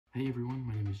Hey everyone,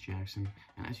 my name is Jackson,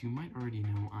 and as you might already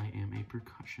know, I am a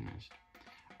percussionist.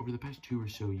 Over the past 2 or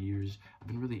so years, I've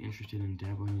been really interested in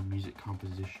dabbling in music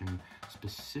composition,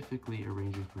 specifically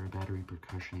arranging for a battery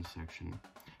percussion section.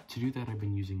 To do that, I've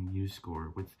been using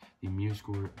MuseScore with the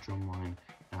MuseScore Drumline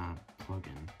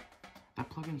plugin. That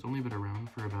plugin's only been around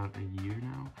for about a year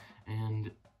now,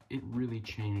 and it really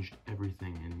changed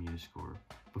everything in MuseScore.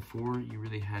 Before, you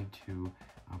really had to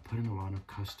put in a lot of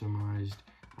customized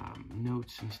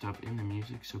notes and stuff in the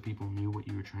music so people knew what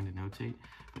you were trying to notate,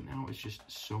 but now it's just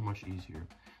so much easier.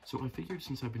 So I figured,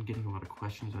 since I've been getting a lot of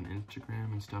questions on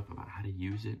Instagram and stuff about how to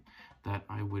use it, that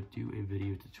I would do a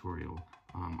video tutorial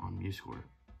on MuseScore.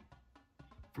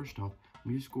 First off,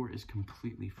 MuseScore is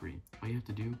completely free. All you have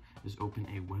to do is open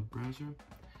a web browser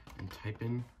and type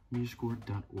in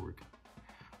musescore.org.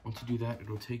 Once you do that,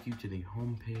 it'll take you to the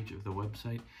home page of the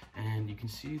website, and you can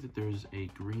see that there's a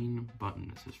green button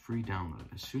that says free download.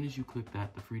 As soon as you click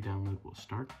that, the free download will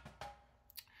start,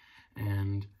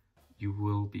 and you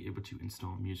will be able to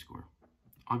install MuseScore.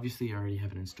 Obviously, I already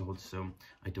have it installed, so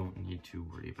I don't need to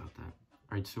worry about that.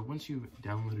 Alright, so once you've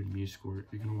downloaded MuseScore,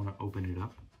 you're going to want to open it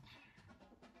up.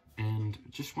 And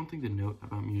just one thing to note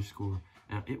about MuseScore,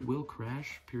 it will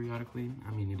crash periodically.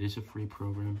 I mean, it is a free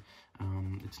program.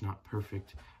 It's not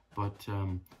perfect, but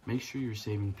make sure you're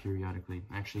saving periodically.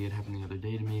 Actually, it happened the other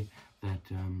day to me that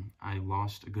I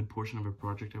lost a good portion of a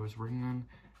project I was working on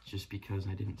just because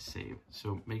I didn't save.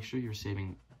 So make sure you're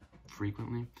saving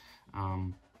frequently.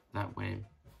 That way,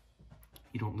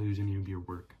 you don't lose any of your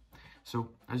work. So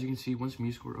as you can see, once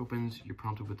MuseScore opens, you're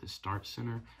prompted with the Start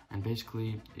Center, and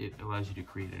basically it allows you to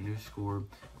create a new score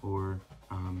or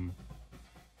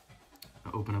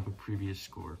open up a previous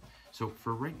score. So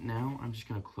for right now, I'm just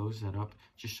going to close that up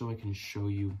just so I can show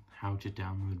you how to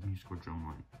download MuseScore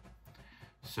Drumline.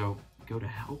 So go to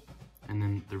Help and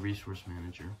then the Resource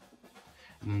Manager.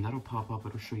 And then that'll pop up.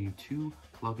 It'll show you 2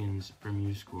 plugins for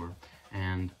MuseScore.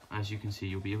 And as you can see,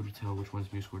 you'll be able to tell which one's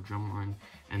MuseScore Drumline,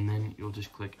 and then you'll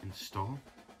just click Install,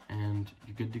 and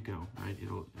you're good to go, right?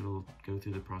 It'll go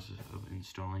through the process of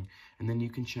installing, and then you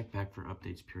can check back for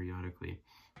updates periodically.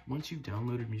 Once you've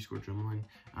downloaded MuseScore Drumline,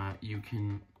 you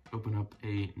can open up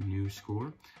a new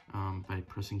score by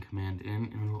pressing Command N,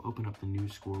 and it'll open up the new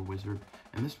score wizard,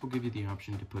 and this will give you the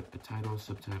option to put a title,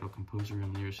 subtitle, composer,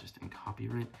 and lyricist, and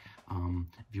copyright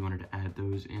if you wanted to add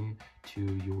those in to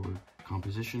your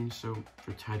composition. So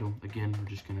for title, again, we're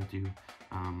just going to do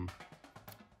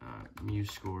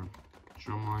MuseScore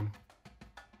Drumline,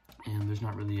 and there's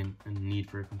not really a need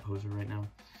for a composer right now.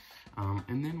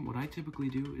 And then what I typically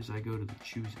do is I go to the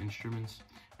Choose Instruments,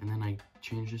 and then I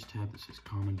change this tab that says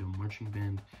Common Dome Marching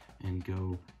Band and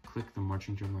go click the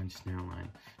Marching Drumline Snare Line.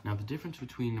 Now the difference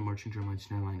between the Marching Drumline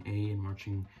Snare Line A and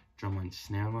Marching Drumline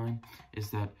Snare Line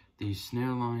is that the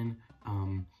snare line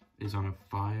is on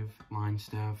a 5-line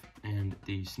staff, and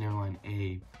the snare line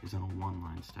A is on a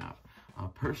 1-line staff.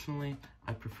 Personally,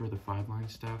 I prefer the 5-line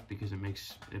staff because it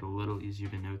makes it a little easier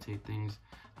to notate things,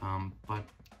 but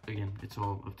again, it's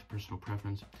all up to personal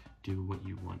preference. Do what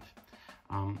you want.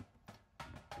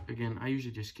 Again, I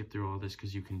usually just skip through all this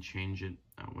because you can change it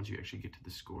once you actually get to the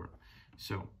score.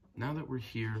 So now that we're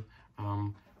here,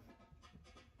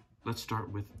 let's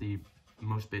start with the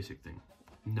most basic thing,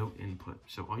 note input.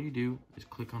 So all you do is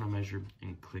click on a measure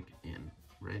and click in,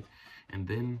 right? And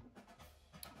then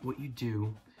what you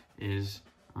do is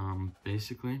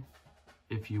basically,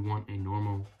 if you want a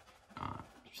normal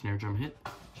snare drum hit,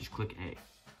 just click A.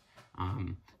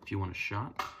 If you want a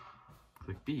shot,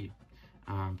 click B.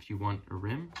 If you want a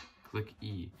rim, click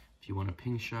E. If you want a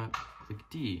ping shot, click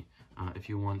D. If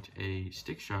you want a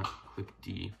stick shot, click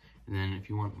D. And then if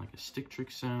you want like a stick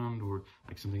trick sound or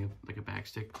like something like a back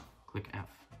stick, click F,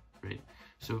 right?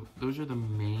 So those are the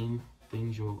main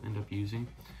things you'll end up using.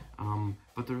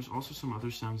 But there's also some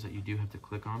other sounds that you do have to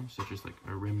click on, such as like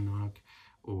a rim knock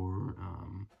or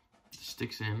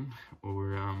sticks in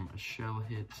or a shell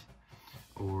hit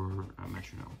or a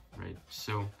metronome, right?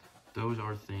 So those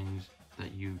are things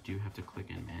that you do have to click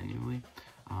in manually.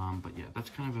 But yeah, that's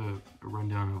kind of a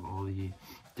rundown of all the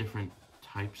different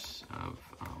types of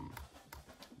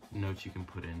notes you can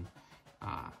put in,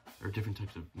 or different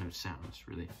types of note sounds,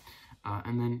 really.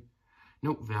 And then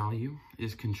note value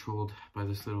is controlled by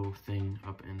this little thing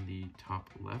up in the top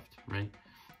left, right?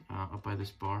 Up by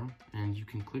this bar, and you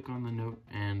can click on the note,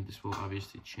 and this will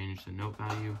obviously change the note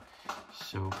value.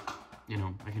 So, you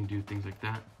know, I can do things like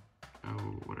that.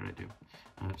 Oh, what did I do?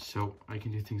 So I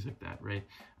can do things like that, right?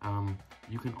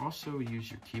 You can also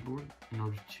use your keyboard in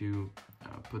order to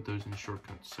put those in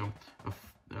shortcuts. So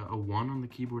a 1 on the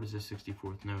keyboard is a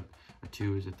 64th note, a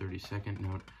 2 is a 32nd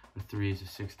note, a 3 is a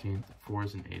 16th, a 4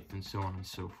 is an 8th, and so on and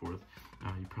so forth.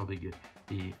 You probably get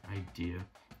the idea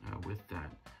with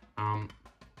that.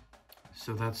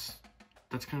 So that's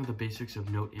kind of the basics of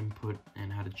note input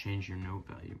and how to change your note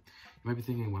value. You might be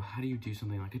thinking, well, how do you do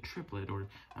something like a triplet or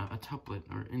a tuplet,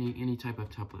 or any type of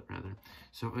tuplet rather?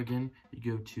 So again,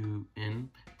 you go to in,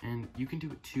 and you can do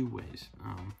it two ways.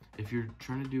 If you're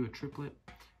trying to do a triplet,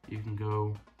 you can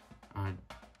go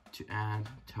to add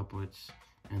tuplets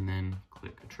and then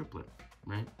click a triplet,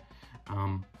 right?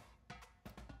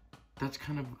 That's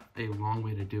kind of a long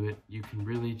way to do it. You can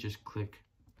really just click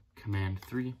Command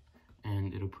 3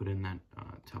 and it'll put in that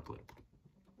tuplet.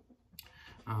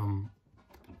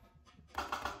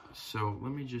 So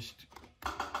let me just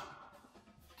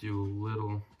do a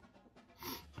little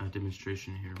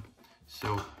demonstration here.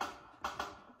 So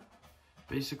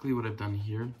basically what I've done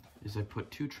here is I put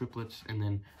 2 triplets and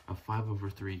then a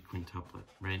 5/3 quintuplet,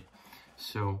 right?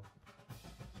 So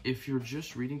if you're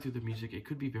just reading through the music, it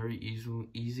could be very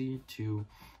easy to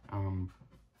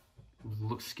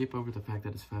skip over the fact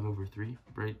that it's 5/3,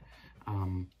 right?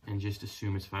 And just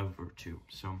assume it's 5/2,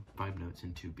 so 5 notes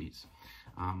and 2 beats.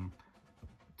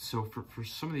 So for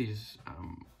some of these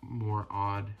more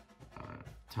odd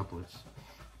tuplets,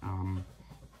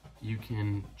 you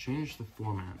can change the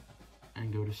format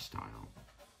and go to Style.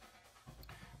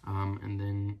 And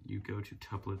then you go to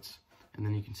Tuplets, and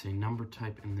then you can say number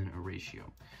type and then a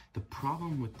ratio. The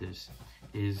problem with this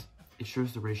is it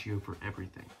shows the ratio for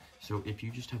everything. So if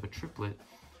you just have a triplet,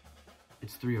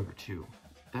 it's 3/2.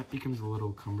 That becomes a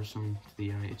little cumbersome to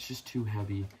the eye. It's just too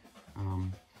heavy,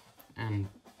 and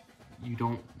you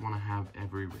don't want to have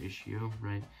every ratio,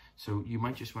 right? So you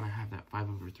might just want to have that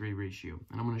 5/3 ratio.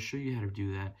 And I'm going to show you how to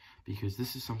do that, because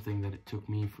this is something that it took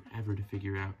me forever to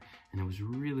figure out, and it was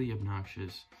really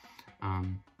obnoxious.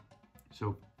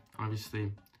 So obviously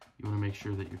you want to make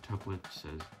sure that your tuplet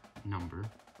says number,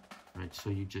 right?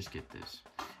 So you just get this.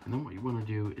 And then what you want to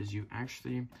do is you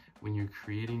actually, when you're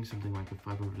creating something like a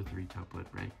 5/3 tuplet,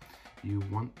 right, you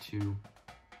want to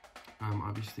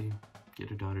obviously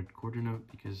get a dotted quarter note,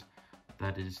 because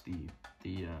that is the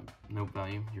note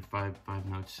value, your five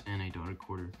notes and a dotted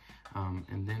quarter.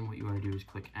 And then what you want to do is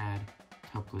click Add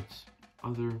Tuplets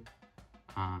Other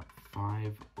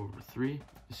 5/3,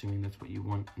 assuming that's what you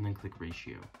want, and then click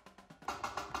Ratio.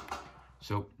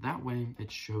 So that way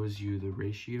it shows you the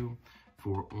ratio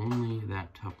for only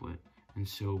that tuplet, and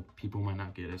so people might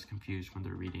not get as confused when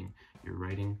they're reading your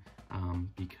writing,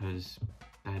 because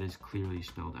that is clearly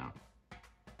spelled out.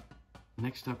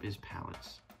 Next up is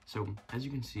palettes. So as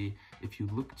you can see, if you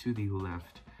look to the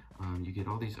left, you get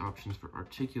all these options for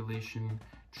articulation,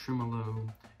 tremolo,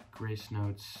 grace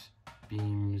notes,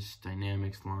 beams,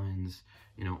 dynamics, lines,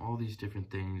 you know, all these different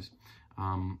things.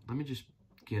 Let me just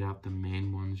get out the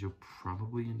main ones you'll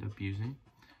probably end up using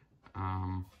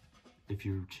if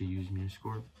you're to use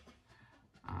MuseScore.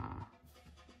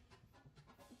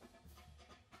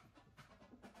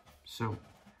 So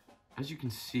as you can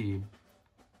see,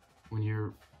 when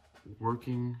you're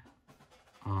working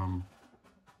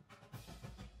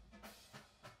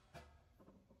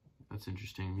that's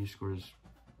interesting. MuseScore is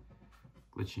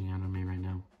glitching out on me right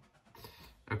now.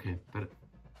 Okay, but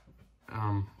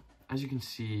as you can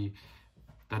see,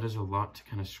 that is a lot to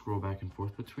kind of scroll back and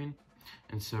forth between.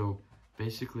 And so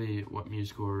basically what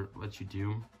MuseScore lets you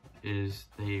do is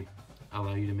they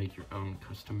allow you to make your own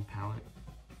custom palette.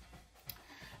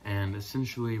 And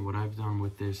essentially what I've done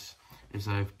with this is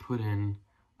I've put in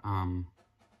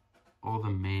all the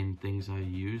main things I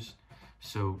use.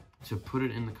 So to put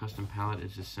it in the custom palette,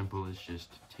 it's as simple as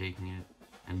just taking it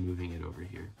and moving it over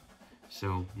here.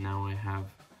 So now I have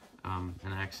an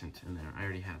accent in there. I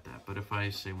already had that, but if I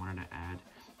say wanted to add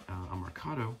a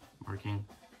marcato marking,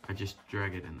 I just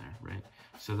drag it in there, right?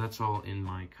 So that's all in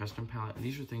my custom palette, and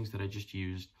these are things that I just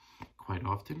used quite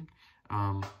often,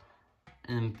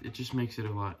 and it just makes it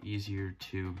a lot easier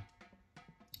to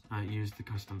use the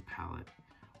custom palette.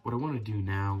 What I want to do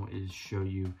now is show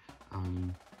you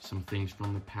some things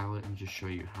from the palette and just show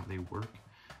you how they work.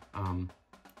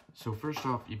 So first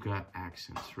off, you've got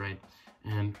accents, right?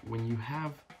 And when you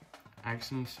have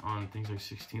accents on things like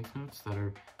 16th notes that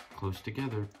are close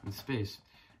together in space,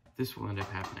 this will end up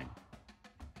happening.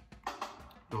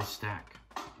 They'll stack.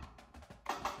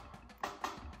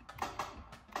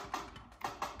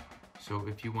 So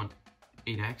if you want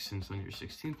 8 accents on your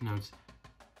 16th notes,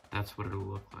 that's what it'll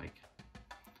look like.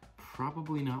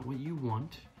 Probably not what you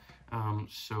want.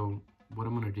 So what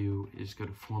I'm going to do is go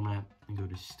to Format and go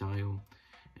to Style,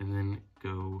 and then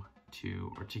go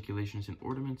to articulations and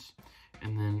ornaments,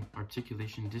 and then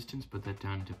articulation distance, put that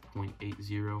down to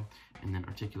 0.80, and then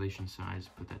articulation size,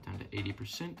 put that down to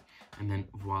 80%, and then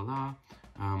voila,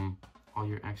 all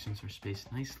your accents are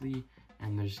spaced nicely,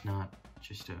 and there's not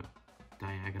just a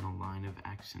diagonal line of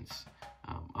accents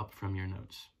up from your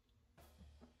notes.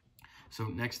 So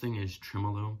next thing is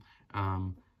tremolo.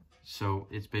 So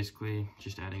it's basically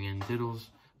just adding in diddles.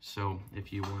 So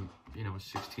if you want, you know, a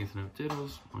 16th note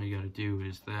diddles, all you got to do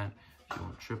is that. If you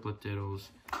want triplet diddles,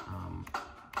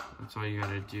 that's all you got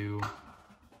to do.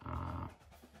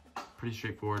 Pretty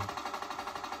straightforward.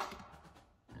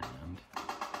 And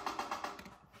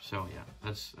so yeah,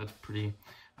 that's pretty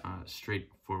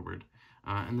straightforward.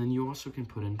 And then you also can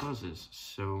put in buzzes.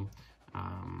 So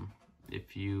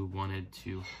if you wanted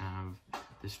to have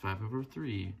this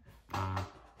 5/3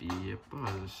 be a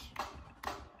buzz,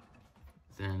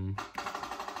 then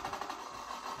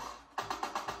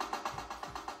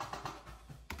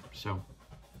so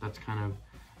that's kind of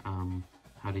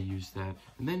how to use that.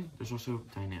 And then there's also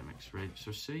dynamics, right?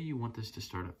 So say you want this to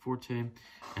start at forte,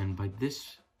 and by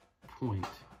this point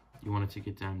you want it to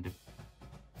get down to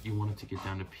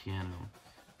piano.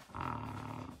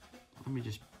 Let me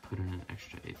just put in an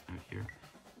extra 8th note here.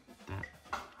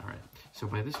 All right. So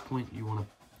by this point you want to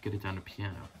get it down to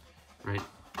piano, right?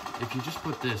 If you just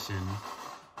put this in,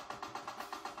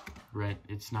 right,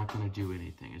 it's not going to do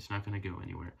anything. It's not going to go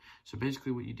anywhere. So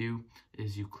basically what you do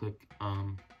is you click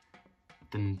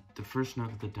then the first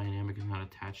note that the dynamic is not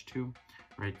attached to,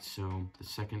 right? So the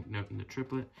second note in the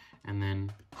triplet, and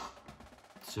then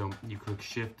so you click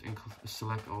shift and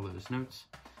select all those notes,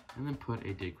 and then put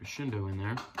a decrescendo in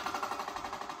there.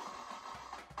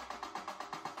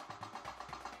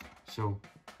 So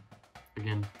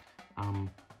again,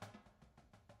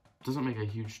 doesn't make a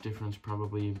huge difference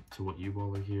probably to what you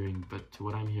all are hearing, but to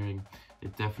what I'm hearing,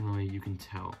 it definitely, you can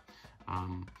tell.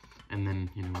 And then,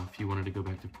 you know, if you wanted to go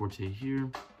back to forte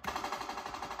here,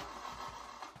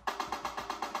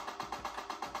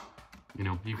 you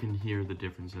know, you can hear the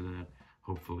difference of that,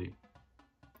 hopefully.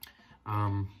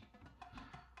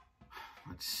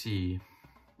 Let's see,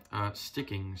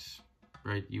 stickings,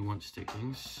 right? You want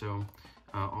stickings, so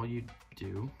all you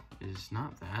do is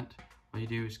not that. All you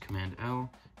do is Command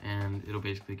L, and it'll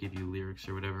basically give you lyrics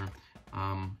or whatever.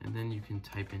 And then you can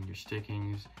type in your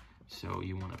stickings. So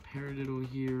you want a paradiddle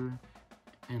here,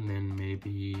 and then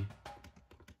maybe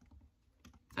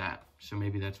that. So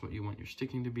maybe that's what you want your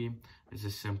sticking to be. It's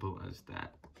as simple as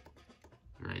that,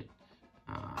 right?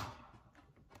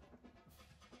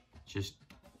 Just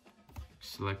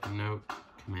select a note,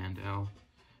 Command L,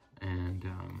 and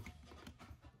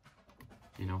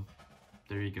you know,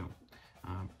 there you go.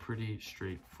 Pretty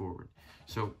straightforward.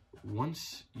 So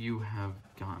once you have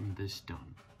gotten this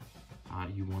done,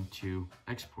 you want to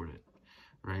export it,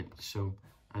 right? So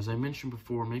as I mentioned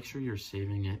before, make sure you're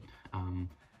saving it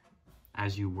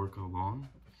as you work along.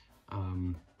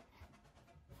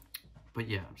 But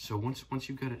yeah, so once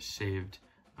you've got it saved,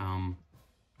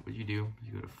 what you do,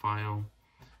 you go to File,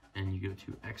 and you go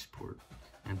to Export.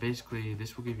 And basically,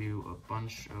 this will give you a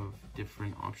bunch of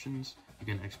different options. You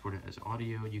can export it as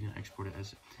audio, you can export it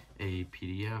as a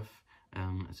PDF,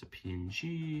 as a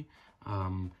PNG.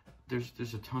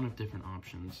 There's a ton of different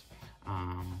options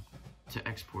to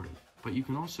export it. But you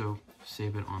can also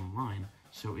save it online.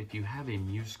 So if you have a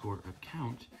MuseScore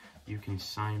account, you can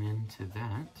sign into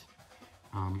that.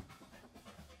 I'm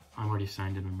already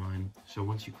signed in on mine. So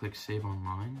once you click Save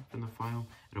Online from the file,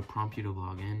 it'll prompt you to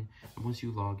log in. And once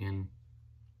you log in,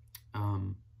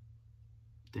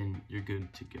 then you're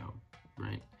good to go,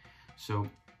 right? So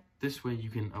this way you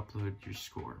can upload your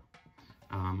score.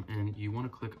 And you want to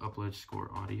click Upload Score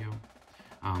Audio.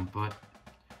 But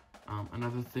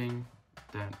another thing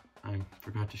that I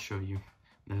forgot to show you,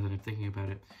 now that I'm thinking about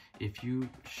it, if you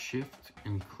shift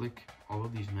and click all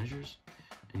of these measures,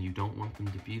 and you don't want them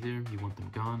to be there, you want them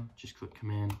gone, just click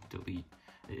Command Delete.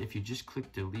 If you just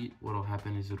click Delete, what'll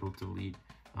happen is it'll delete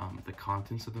the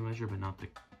contents of the measure, but not the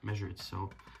measure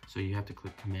itself. So you have to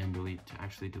click Command Delete to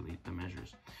actually delete the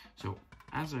measures. So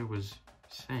as I was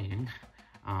saying,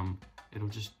 it'll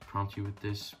just prompt you with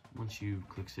this. Once you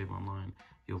click Save Online,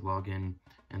 you'll log in,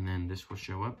 and then this will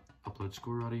show up, Upload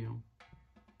Score Audio,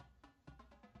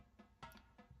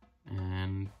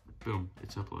 and boom,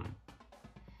 it's uploading.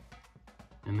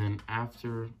 And then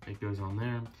after it goes on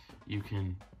there, you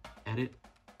can edit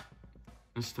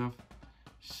this stuff.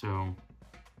 So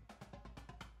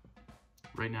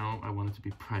right now I want it to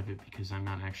be private because I'm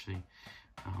not actually,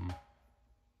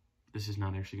 this is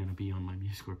not actually going to be on my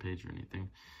MuseScore page or anything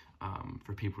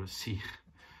for people to see.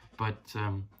 But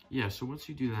yeah, so once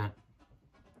you do that,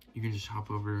 you can just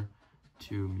hop over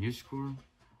to MuseScore.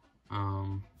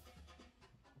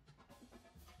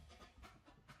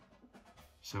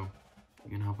 So you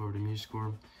can hop over to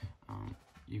MuseScore.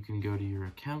 You can go to your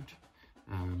account.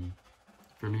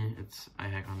 For me, it's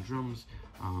iHack on Drums.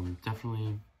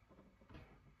 Definitely,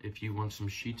 if you want some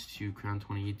sheets to Crown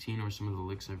 2018 or some of the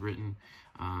licks I've written,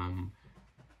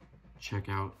 check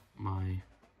out my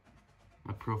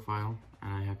profile at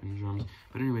iHack on Drums.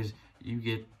 But anyways, you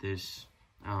get this,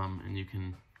 and you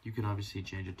can obviously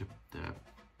change it to the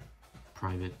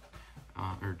private,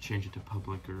 or change it to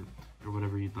public, or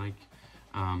whatever you'd like.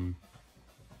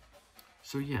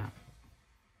 So yeah,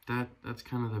 that's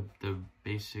kind of the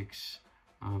basics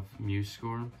of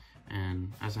MuseScore.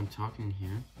 And as I'm talking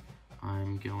here,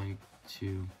 I'm going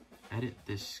to edit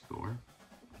this score,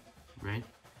 right,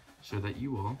 so that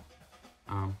you all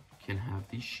can have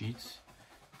these sheets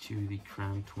to the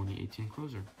Crown 2018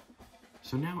 closer.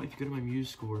 So now if you go to my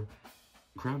MuseScore,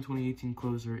 Crown 2018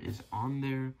 closer is on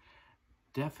there.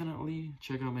 Definitely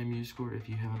check out my MuseScore if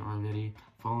you haven't already.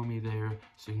 Follow me there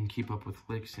so you can keep up with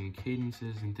licks and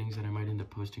cadences and things that I might end up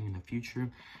posting in the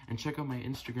future. And check out my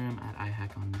Instagram at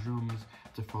iHackOnDrums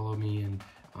to follow me and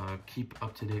keep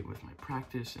up to date with my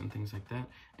practice and things like that.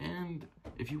 And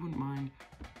if you wouldn't mind,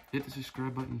 hit the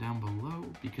subscribe button down below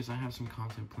because I have some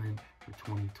content planned for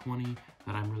 2020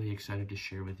 that I'm really excited to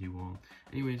share with you all.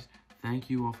 Anyways, thank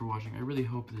you all for watching. I really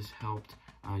hope this helped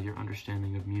your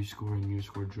understanding of MuseScore and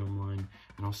MuseScore Drumline,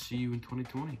 and I'll see you in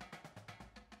 2020.